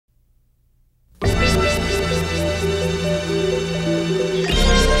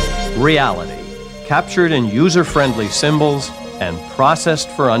reality, captured in user-friendly symbols and processed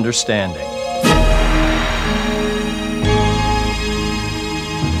for understanding.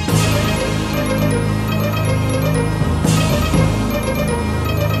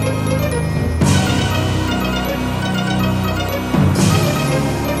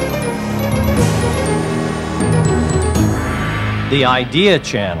 The Idea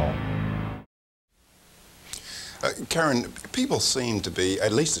Channel. Karen, people seem to be,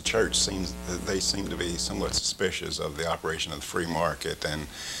 at least the church seems to be somewhat suspicious of the operation of the free market,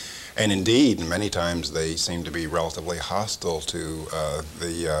 and indeed, many times they seem to be relatively hostile to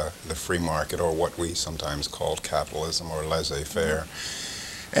the free market, or what we sometimes call capitalism or laissez-faire.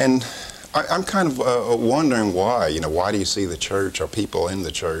 And I'm kind of wondering why. You know, why do you see the church or people in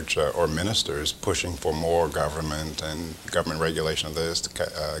the church or ministers pushing for more government and government regulation of this,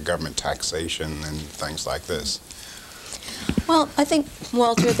 government taxation and things like this? Well, I think,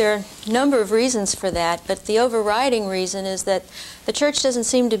 Walter, there are a number of reasons for that, but the overriding reason is that the church doesn't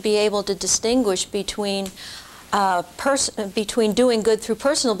seem to be able to distinguish between doing good through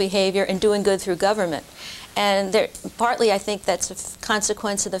personal behavior and doing good through government. And partly I think that's a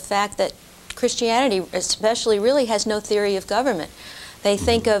consequence of the fact that Christianity especially really has no theory of government. They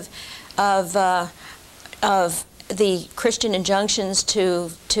think of the Christian injunctions to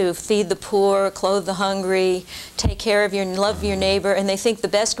feed the poor, clothe the hungry, take care of love your neighbor, and they think the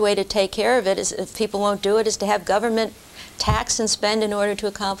best way to take care of it is, if people won't do it, is to have government tax and spend in order to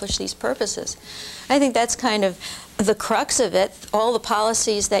accomplish these purposes. I think that's kind of the crux of it. All the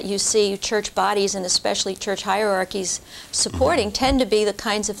policies that you see church bodies and especially church hierarchies supporting tend to be the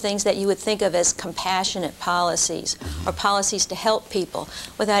kinds of things that you would think of as compassionate policies or policies to help people,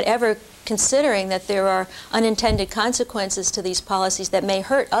 without ever considering that there are unintended consequences to these policies that may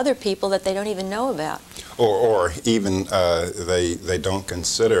hurt other people that they don't even know about. Or even they don't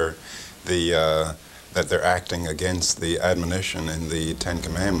consider that they're acting against the admonition in the Ten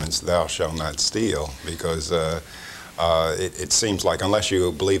Commandments, thou shalt not steal, because it seems like unless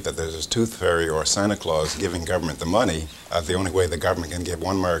you believe that there's a tooth fairy or a Santa Claus giving government the money, the only way the government can give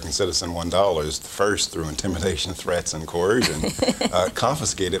one American citizen $1 is first through intimidation, threats, and coercion,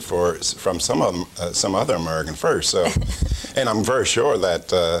 confiscate it from some other American first. So, and I'm very sure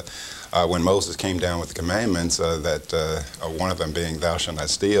that when Moses came down with the commandments, one of them being thou shalt not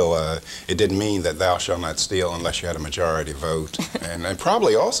steal, it didn't mean that thou shalt not steal unless you had a majority vote, and it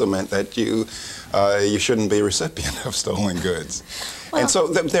probably also meant that you shouldn't be a recipient of stolen goods. Well, and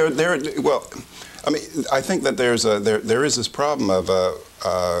so well, I mean, I think that there is this problem of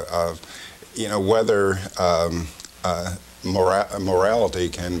you know, whether morality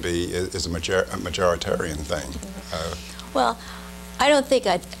is a majoritarian thing. Well, I don't think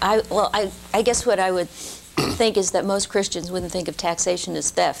I guess what I would think is that most Christians wouldn't think of taxation as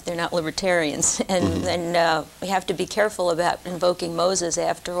theft. They're not libertarians, and we have to be careful about invoking Moses.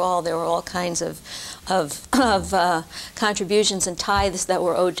 After all, there were all kinds of contributions and tithes that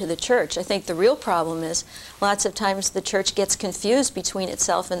were owed to the church. I think the real problem is lots of times the church gets confused between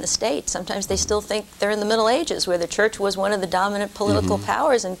itself and the state. Sometimes they still think they're in the Middle Ages, where the church was one of the dominant political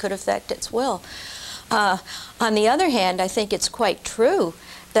powers and could affect its will. On the other hand, I think it's quite true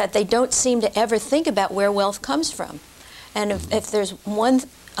that they don't seem to ever think about where wealth comes from. And if there's one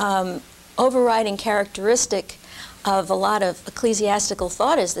overriding characteristic of a lot of ecclesiastical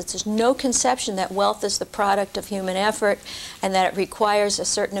thought, is that there's no conception that wealth is the product of human effort and that it requires a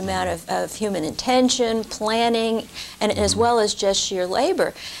certain amount of human intention, planning, and as well as just sheer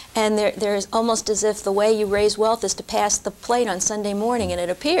labor. And there's almost as if the way you raise wealth is to pass the plate on Sunday morning and it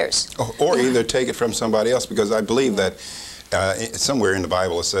appears. Or either take it from somebody else, because I believe that somewhere in the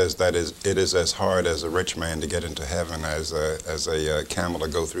Bible it says that it is as hard as a rich man to get into heaven as a camel to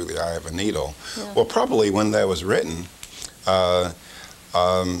go through the eye of a needle. Yeah. Well, probably when that was written,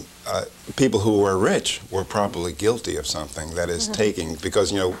 people who were rich were probably guilty of something, that is taking, because,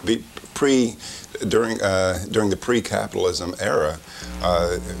 you know, during the pre-capitalism era,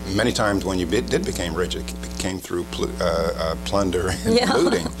 many times when you did become rich, it came through plunder and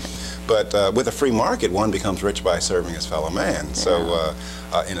looting. But with a free market, one becomes rich by serving his fellow man. So,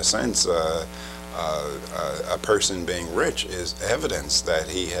 in a sense, a person being rich is evidence that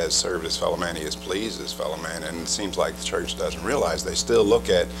he has served his fellow man, he has pleased his fellow man, and it seems like the church doesn't realize. They still look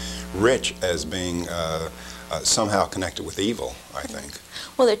at rich as being somehow connected with evil, I think.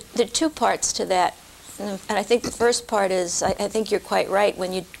 Well, there are two parts to that, and I think the first part is, I think you're quite right.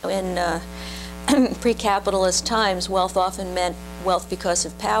 In pre-capitalist times, wealth often meant wealth because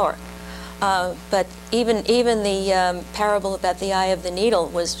of power. But even the parable about the eye of the needle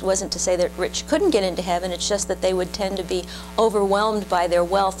wasn't to say that rich couldn't get into heaven. It's just that they would tend to be overwhelmed by their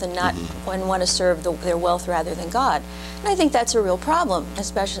wealth and not and want to serve their wealth rather than God. And I think that's a real problem,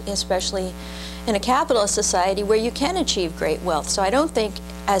 especially in a capitalist society where you can achieve great wealth. So I don't think,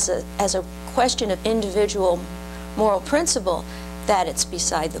 as a question of individual moral principle, that it's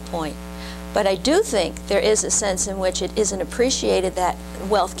beside the point. But I do think there is a sense in which it isn't appreciated that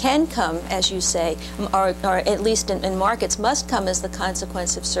wealth can come, as you say, or at least in markets must come as the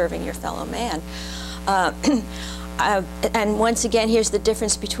consequence of serving your fellow man. And once again, here's the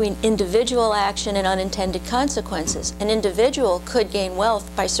difference between individual action and unintended consequences. An individual could gain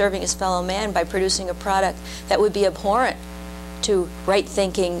wealth by serving his fellow man, by producing a product that would be abhorrent to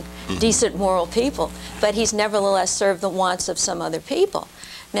right-thinking, decent, moral people, but he's nevertheless served the wants of some other people.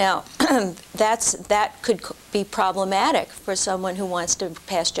 Now, that could be problematic for someone who wants to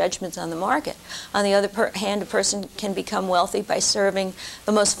pass judgments on the market. On the other hand, a person can become wealthy by serving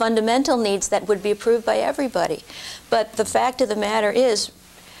the most fundamental needs that would be approved by everybody. But the fact of the matter is,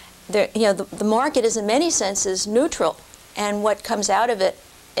 the market is in many senses neutral, and what comes out of it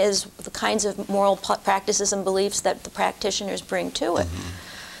is the kinds of moral practices and beliefs that the practitioners bring to it.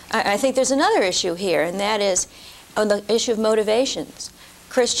 I think there's another issue here, and that is on the issue of motivations.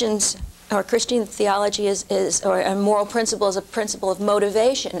 Christian theology or a moral principle is a principle of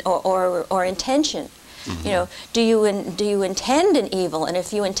motivation or intention. You know, do you intend an evil? And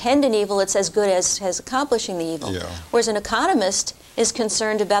if you intend an evil, it's as good as accomplishing the evil. Yeah. Whereas an economist is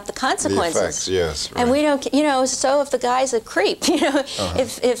concerned about the consequences. The effects, yes. Right. And we don't, so if the guy's a creep,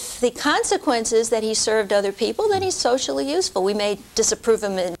 if the consequence is that he served other people, then he's socially useful. We may disapprove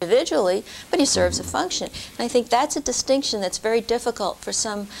him individually, but he serves a function. And I think that's a distinction that's very difficult for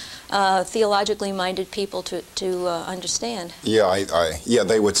some theologically minded people to understand. Yeah, yeah,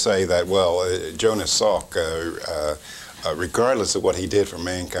 they would say that, well, Jonas Salk, regardless of what he did for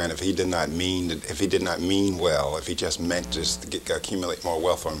mankind, if he did not mean well, if he just meant just to accumulate more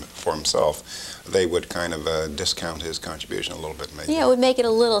wealth for himself, they would kind of discount his contribution a little bit, maybe. Yeah, it would make it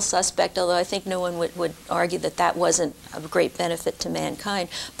a little suspect, although I think no one would argue that that wasn't of great benefit to mankind.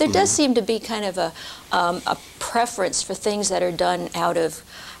 There does seem to be kind of a preference for things that are done out of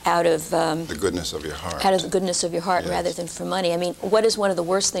the goodness of your heart. Out of the goodness of your heart, yes, rather than for money. I mean, what is one of the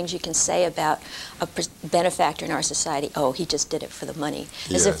worst things you can say about a benefactor in our society? Oh, he just did it for the money.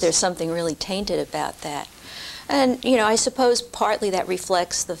 As if there's something really tainted about that. And, I suppose partly that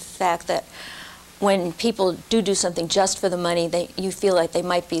reflects the fact that when people do something just for the money, you feel like they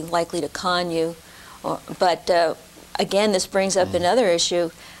might be likely to con you. But again, this brings up another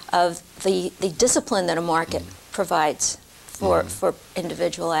issue of the discipline that a market provides for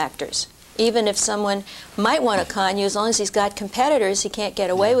individual actors. Even if someone might want to con you, as long as he's got competitors, he can't get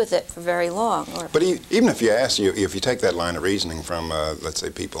away with it for very long. But even if you take that line of reasoning from, let's say,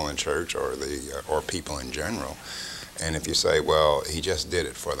 people in church or people in general, and if you say, well, he just did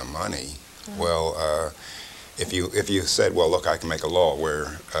it for the money, well, if you said, well, look, I can make a law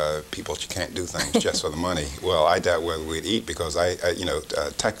where people can't do things just for the money, well, I doubt whether we'd eat, because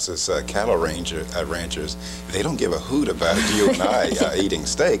Texas cattle ranchers, they don't give a hoot about you and I eating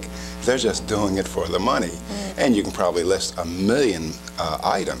steak. They're just doing it for the money. And you can probably list a million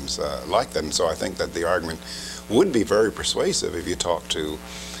items like that. And so I think that the argument would be very persuasive if you talk to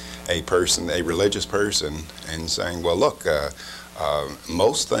a religious person, and saying, well, look,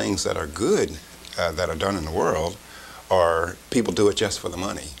 most things that are good that are done in the world people do it just for the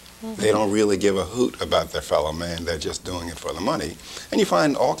money. They don't really give a hoot about their fellow man. They're just doing it for the money. And you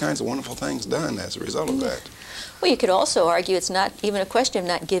find all kinds of wonderful things done as a result of that. Well, you could also argue it's not even a question of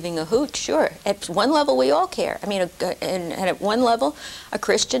not giving a hoot. Sure, at one level we all care. I mean, and at one level, a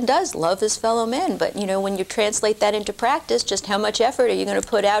Christian does love his fellow men. But, when you translate that into practice, just how much effort are you going to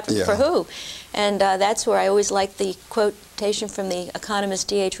put out for who? And that's where I always like the quotation from the economist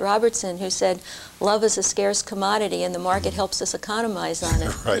D.H. Robertson, who said, love is a scarce commodity and the market helps us economize on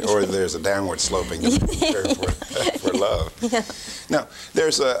it. Right, or there's a downward sloping curve for love. Yeah. Now,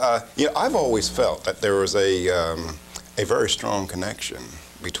 there's I've always felt that there was a very strong connection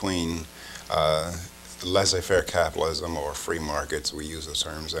between laissez-faire capitalism, or free markets, we use those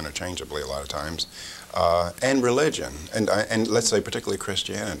terms interchangeably a lot of times, and religion, and let's say particularly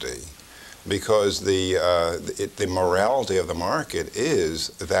Christianity. Because the morality of the market is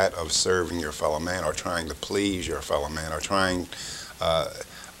that of serving your fellow man, or trying to please your fellow man, or trying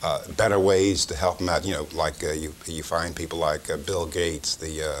better ways to help them out. Like you find people like Bill Gates,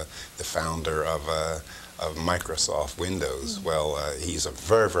 the founder of Microsoft Windows. Well, he's a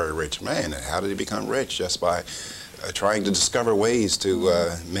very, very rich man. And how did he become rich? Just by trying to discover ways to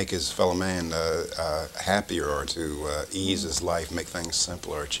make his fellow man happier, or to ease his life, make things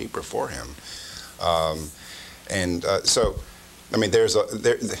simpler or cheaper for him. So, I mean,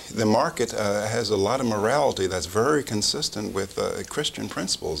 the market has a lot of morality that's very consistent with Christian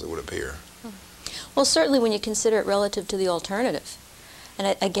principles, it would appear. Well, certainly when you consider it relative to the alternative.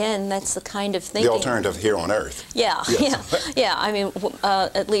 And again, that's the kind of thinking. The alternative here on earth. Yeah, yes. Yeah. I mean,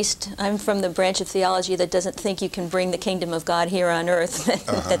 at least I'm from the branch of theology that doesn't think you can bring the kingdom of God here on earth.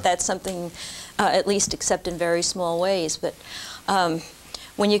 That's something, at least, except in very small ways. But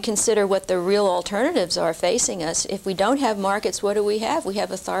when you consider what the real alternatives are facing us, if we don't have markets, what do we have? We have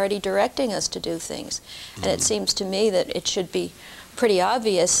authority directing us to do things. And it seems to me that it should be pretty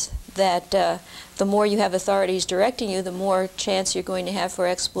obvious that the more you have authorities directing you, the more chance you're going to have for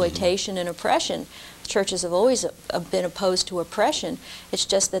exploitation and oppression. Churches have always been opposed to oppression. It's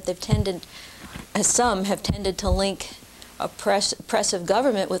just that they've tended, some have tended to link oppressive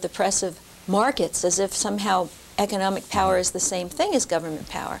government with oppressive markets, as if somehow economic power is the same thing as government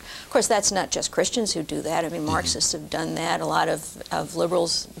power. Of course, that's not just Christians who do that. I mean, Marxists have done that. A lot of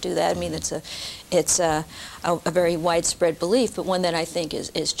liberals do that. I mean, it's a very widespread belief, but one that I think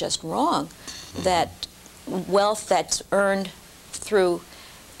is just wrong, that wealth that's earned through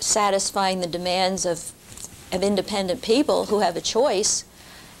satisfying the demands of independent people who have a choice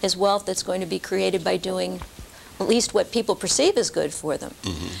is wealth that's going to be created by doing at least what people perceive as good for them.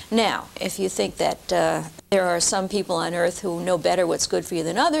 Now, if you think that there are some people on earth who know better what's good for you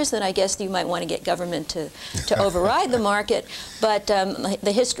than others, then I guess you might want to get government to override the market. But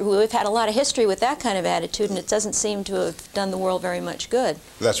we've had a lot of history with that kind of attitude, and it doesn't seem to have done the world very much good.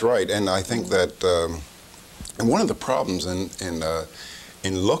 That's right, and I think that and one of the problems in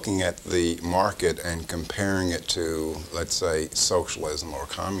looking at the market and comparing it to, let's say, socialism or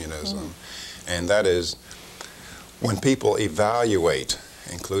communism, and that is, when people evaluate,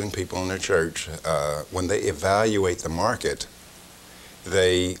 including people in the church, when they evaluate the market,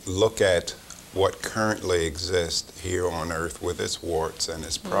 they look at what currently exists here on earth with its warts and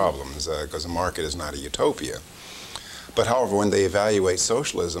its problems, because the market is not a utopia. But however, when they evaluate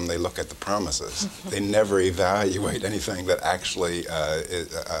socialism, they look at the promises. They never evaluate anything that actually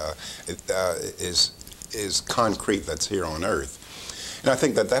is concrete that's here on earth. And I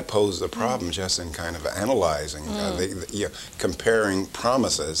think that poses a problem just in kind of analyzing, comparing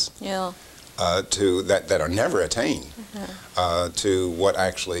promises to that are never attained to what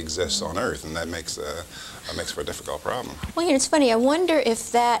actually exists on earth, and that makes for a difficult problem. Well, it's funny. I wonder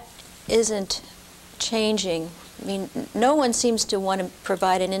if that isn't changing. I mean, no one seems to want to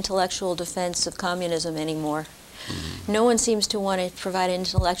provide an intellectual defense of communism anymore. No one seems to want to provide an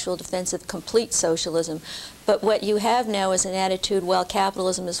intellectual defense of complete socialism. But what you have now is an attitude, well,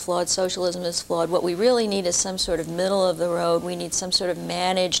 capitalism is flawed, socialism is flawed. What we really need is some sort of middle of the road. We need some sort of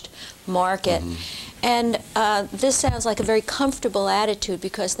managed market. And this sounds like a very comfortable attitude,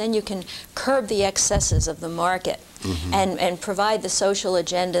 because then you can curb the excesses of the market and provide the social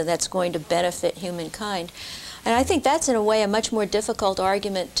agenda that's going to benefit humankind. And I think that's, in a way, a much more difficult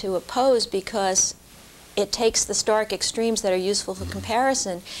argument to oppose, because it takes the stark extremes that are useful for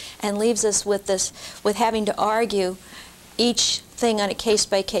comparison and leaves us with having to argue each thing on a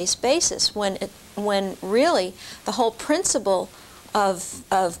case-by-case basis, when really the whole principle of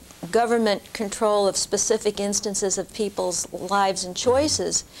government control of specific instances of people's lives and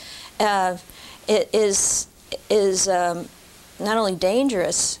choices is not only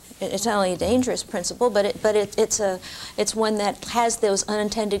dangerous. It's not only a dangerous principle, but it's one that has those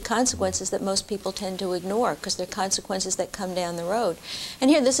unintended consequences that most people tend to ignore, because they're consequences that come down the road.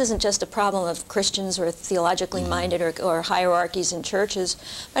 And here, this isn't just a problem of Christians or theologically minded or hierarchies in churches,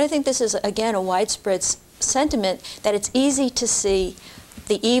 but I think this is, again, a widespread sentiment that it's easy to see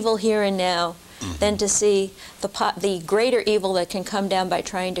the evil here and now than to see the greater evil that can come down by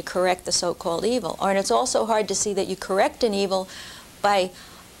trying to correct the so-called evil. And it's also hard to see that you correct an evil by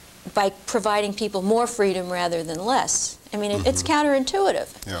providing people more freedom rather than less. I mean, it's counterintuitive.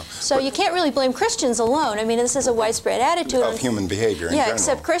 So you can't really blame Christians alone. I mean, this is a widespread attitude of human behavior in general.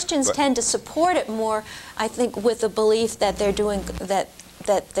 Except Christians tend to support it more, I think, with the belief that they're doing that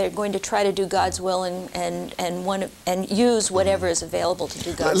they're going to try to do God's will and use whatever is available to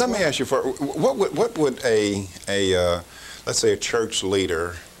do God's will. Let me ask you, what would let's say a church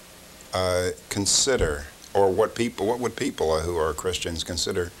leader consider, or what would people who are Christians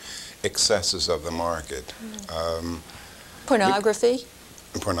consider excesses of the market? Pornography.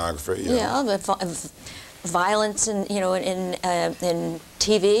 Pornography, violence, in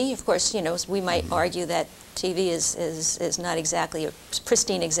TV. Of course, we might argue that TV is not exactly a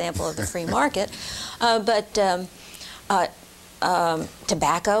pristine example of the free market, but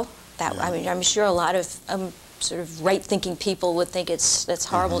Tobacco. I mean, I'm sure a lot of sort of right-thinking people would think it's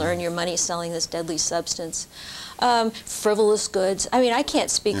horrible to earn your money selling this deadly substance. Frivolous goods. I mean, I can't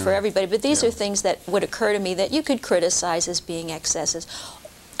speak for everybody, but these are things that would occur to me that you could criticize as being excesses,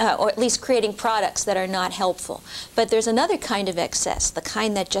 or at least creating products that are not helpful. But there's another kind of excess, the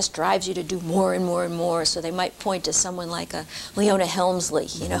kind that just drives you to do more and more and more. So they might point to someone like a Leona Helmsley,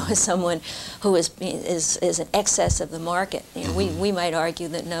 you know, as someone who is an excess of the market. You know, we might argue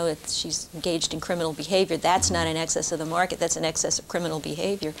that no, she's engaged in criminal behavior. That's not an excess of the market. That's an excess of criminal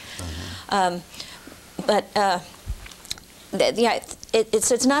behavior.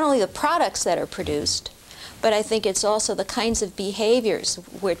 It's not only the products that are produced, but I think it's also the kinds of behaviors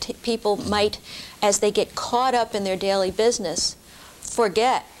where people might, as they get caught up in their daily business,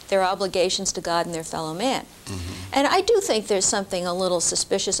 forget their obligations to God and their fellow man. And I do think there's something a little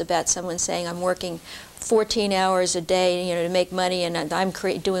suspicious about someone saying, I'm working 14 hours a day, you know, to make money, and I'm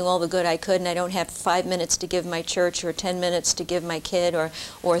doing all the good I could, and I don't have 5 minutes to give my church, or 10 minutes to give my kid, or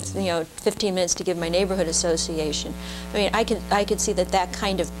you know, 15 minutes to give my neighborhood association. I mean, I could see that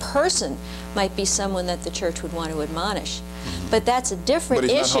kind of person might be someone that the church would want to admonish. But that's a different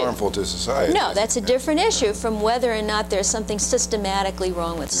issue. But he's not harmful to society. No, that's a different issue from whether or not there's something systematically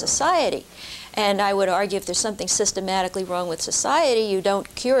wrong with society. And I would argue if there's something systematically wrong with society, you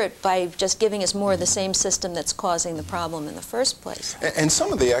don't cure it by just giving us more of the same system that's causing the problem in the first place. And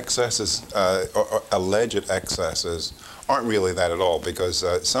some of the excesses, or alleged excesses, aren't really that at all, because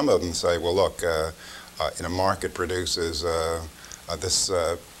some of them say, well, look, a market produces this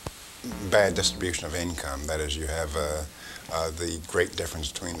bad distribution of income. That is, you have the great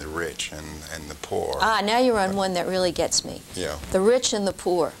difference between the rich and the poor. Now you're on one that really gets me. Yeah. The rich and the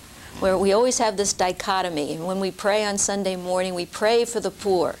poor, where we always have this dichotomy. And when we pray on Sunday morning, we pray for the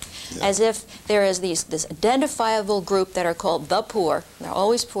poor, as if there is this identifiable group that are called the poor. They're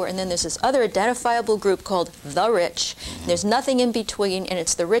always poor. And then there's this other identifiable group called the rich. There's nothing in between, and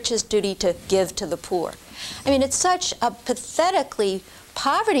it's the rich's duty to give to the poor. I mean, it's such a pathetically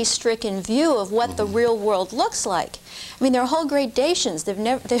poverty-stricken view of what the real world looks like. I mean, there are whole gradations. They've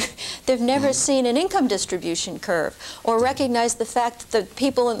never seen an income distribution curve, or recognized the fact that the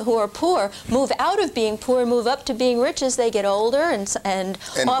people who are poor move out of being poor and move up to being rich as they get older, and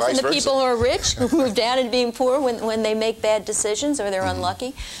often the people who are rich move down into being poor when they make bad decisions or they're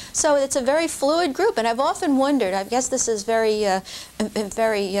unlucky. So it's a very fluid group, and I've often wondered, I guess this is very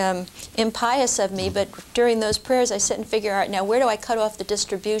impious of me, but during those prayers I sit and figure out, now where do I cut off the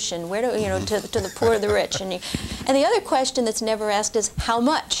distribution? Where do, you know, to the poor and the rich? And the other question that's never asked is, how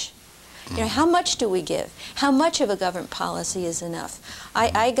much? You know, how much do we give? How much of a government policy is enough?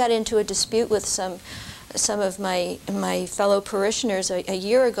 I got into a dispute with some of my fellow parishioners a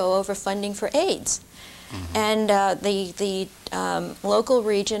year ago over funding for AIDS. And the local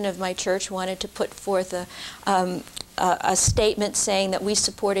region of my church wanted to put forth a statement saying that we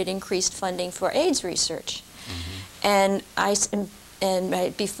supported increased funding for AIDS research. And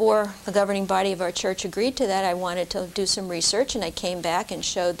before the governing body of our church agreed to that, I wanted to do some research, and I came back and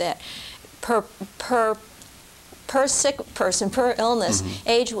showed that per sick person, per illness,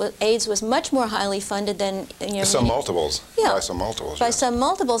 AIDS was much more highly funded than, you know, some multiples. Yeah, by some multiples. By some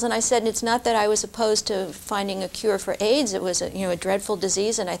multiples. And I said, it's not that I was opposed to finding a cure for AIDS. It was a dreadful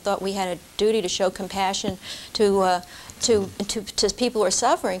disease, and I thought we had a duty to show compassion to people who are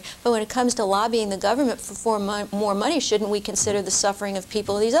suffering. But when it comes to lobbying the government for more money, shouldn't we consider the suffering of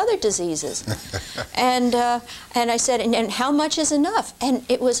people with these other diseases? and I said, and how much is enough? And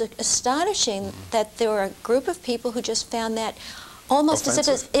it was astonishing that there were a group of people who just found that almost as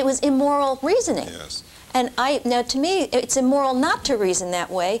if it was immoral reasoning. Yes. And now to me, it's immoral not to reason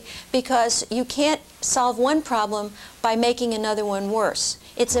that way, because you can't solve one problem by making another one worse.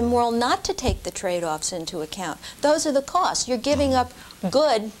 It's immoral not to take the trade-offs into account. Those are the costs. You're giving up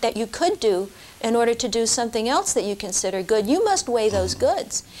good that you could do in order to do something else that you consider good. You must weigh those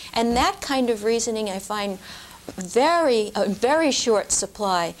goods. And that kind of reasoning I find very short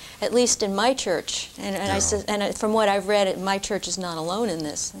supply, at least in my church. And from what I've read, my church is not alone in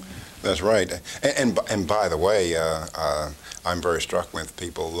this. That's right. And by the way, I'm very struck with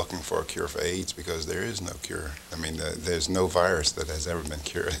people looking for a cure for AIDS, because there is no cure. I mean, there's no virus that has ever been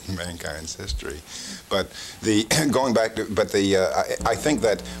cured in mankind's history. But going back to, I think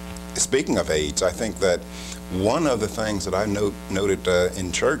that, speaking of AIDS, I think that one of the things that I noted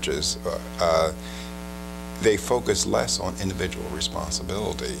in churches, they focus less on individual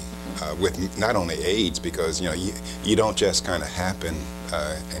responsibility with not only AIDS, because you don't just kind of happen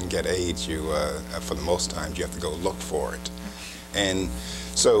and get AIDS. For the most times, you have to go look for it. And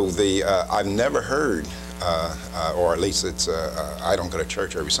so I've never heard or at least it's, I don't go to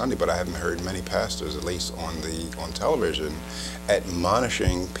church every Sunday, but I haven't heard many pastors, at least on television,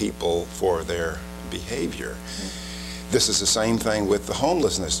 admonishing people for their behavior. This is the same thing with the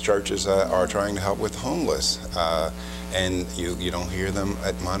homelessness. Churches are trying to help with homeless, and you don't hear them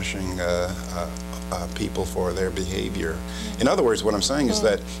admonishing people for their behavior. In other words, what I'm saying is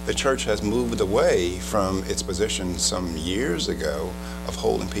that the church has moved away from its position some years ago of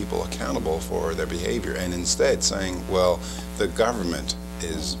holding people accountable for their behavior, and instead saying, well, the government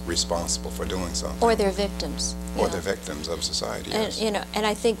is responsible for doing something. Or they're victims. Or they're victims of society, yes. And, and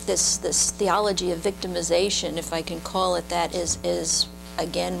I think this theology of victimization, if I can call it that, is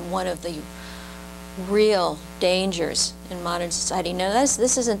again one of the real dangers in modern society. Now,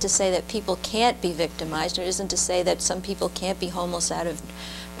 this isn't to say that people can't be victimized, or it isn't to say that some people can't be homeless out of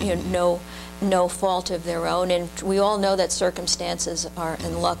no fault of their own, and we all know that circumstances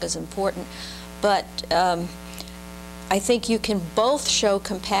and luck is important, but I think you can both show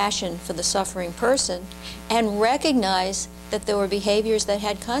compassion for the suffering person and recognize that there were behaviors that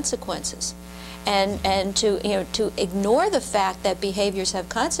had consequences. And to ignore the fact that behaviors have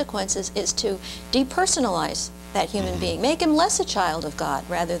consequences is to depersonalize that human being. Make him less a child of God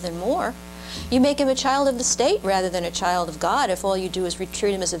rather than more. You make him a child of the state rather than a child of God if all you do is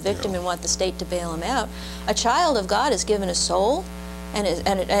treat him as a victim and want the state to bail him out. A child of God is given a soul and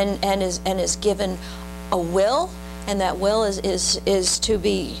is given a will, and that will is to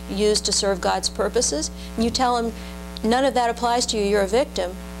be used to serve God's purposes. And you tell him none of that applies to you, you're a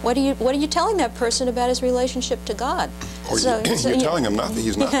victim. What are you telling that person about his relationship to God? Or you're telling him nothing.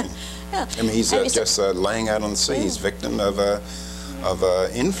 He's nothing. Yeah. I mean, he's just laying out on the sea. He's victim of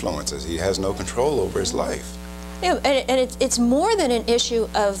influences. He has no control over his life. Yeah, and it's more than an issue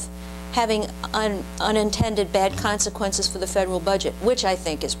of having unintended bad consequences for the federal budget, which I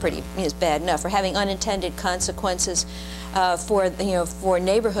think is bad enough, or having unintended consequences for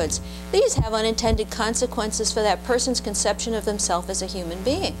neighborhoods. These have unintended consequences for that person's conception of themselves as a human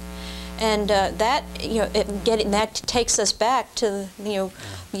being, and that takes us back to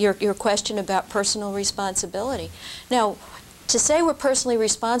your question about personal responsibility. Now, to say we're personally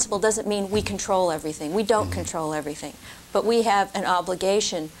responsible doesn't mean we control everything. We don't control everything, but we have an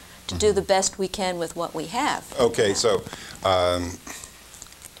obligation to do the best we can with what we have. Okay, so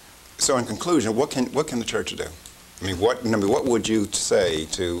so in conclusion, what can the church do? I mean, what would you say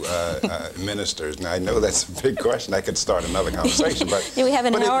to ministers? Now, I know that's a big question. I could start another conversation, but we have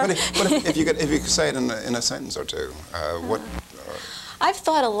an hour. But if you could say it in a sentence or two, what? I've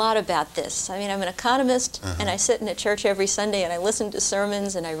thought a lot about this. I mean, I'm an economist, and I sit in a church every Sunday, and I listen to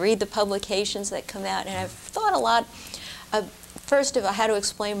sermons, and I read the publications that come out, and I've thought a lot. First of all, how to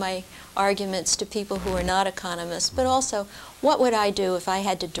explain my arguments to people who are not economists, but also, what would I do if I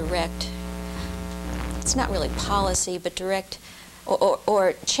had to direct, it's not really policy, but direct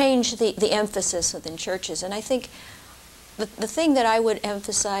or change the emphasis within churches. And I think the thing that I would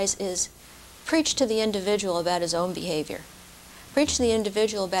emphasize is preach to the individual about his own behavior. Preach to the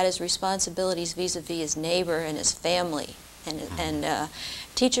individual about his responsibilities vis-a-vis his neighbor and his family, and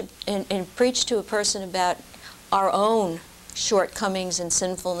preach to a person about our own shortcomings and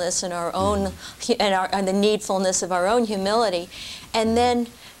sinfulness and our own and the needfulness of our own humility, and then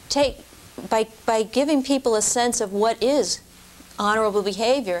by giving people a sense of what is honorable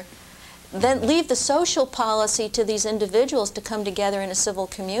behavior, then leave the social policy to these individuals to come together in a civil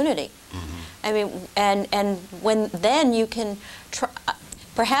community. I mean, and then you can try.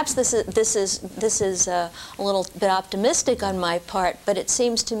 Perhaps this is a little bit optimistic on my part, but it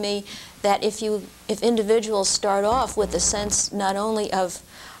seems to me that if individuals start off with a sense not only of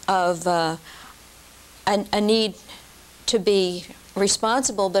a need to be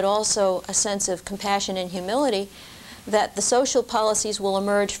responsible, but also a sense of compassion and humility, that the social policies will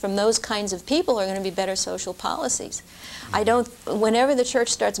emerge from those kinds of people are going to be better social policies. Whenever the church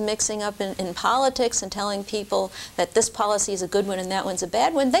starts mixing up in politics and telling people that this policy is a good one and that one's a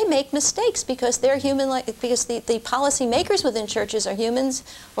bad one, they make mistakes because they're human, because the policy makers within churches are humans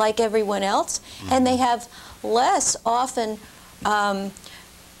like everyone else, and they have less often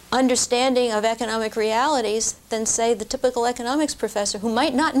understanding of economic realities than, say, the typical economics professor, who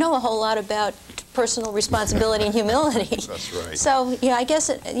might not know a whole lot about personal responsibility and humility. That's right. So, I guess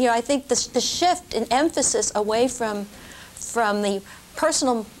I think the shift in emphasis away from the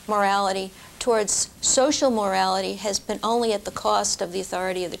personal morality towards social morality has been only at the cost of the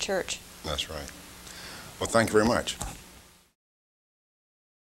authority of the church. That's right. Well, thank you very much.